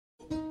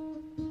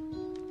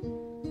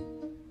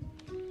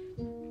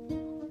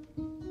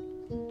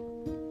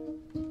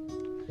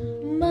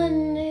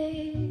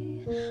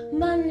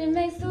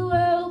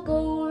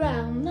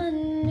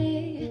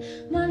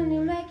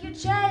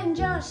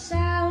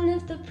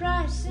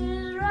price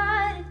is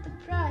right, if the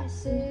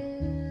price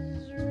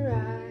is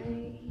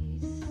right.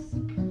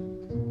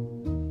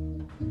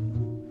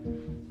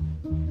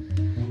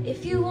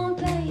 If you want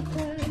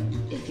paper,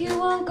 if you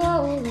want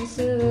gold and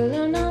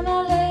silver, no,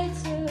 no,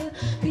 later.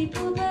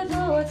 People pay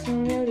for what's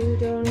on you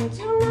don't need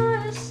to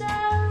know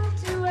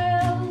yourself too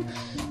well.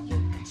 You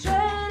can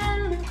trade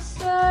in the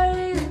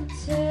story you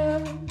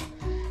tell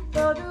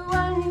for the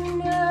one you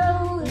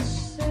know is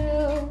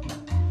still.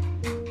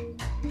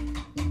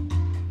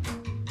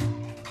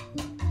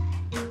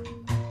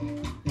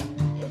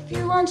 If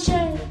you want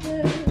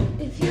shelter,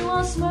 if you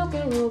want smoke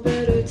and roll,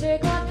 better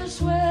take off the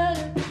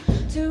sweater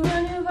to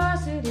a new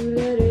varsity,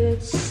 let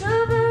it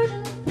subvert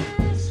and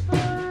fits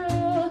for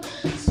real.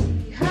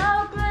 See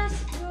how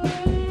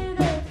blissfully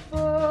they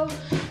fall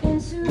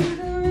into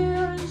the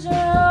mirrors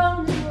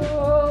on the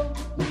wall.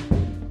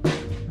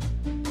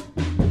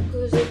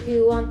 'Cause if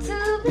you want to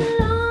be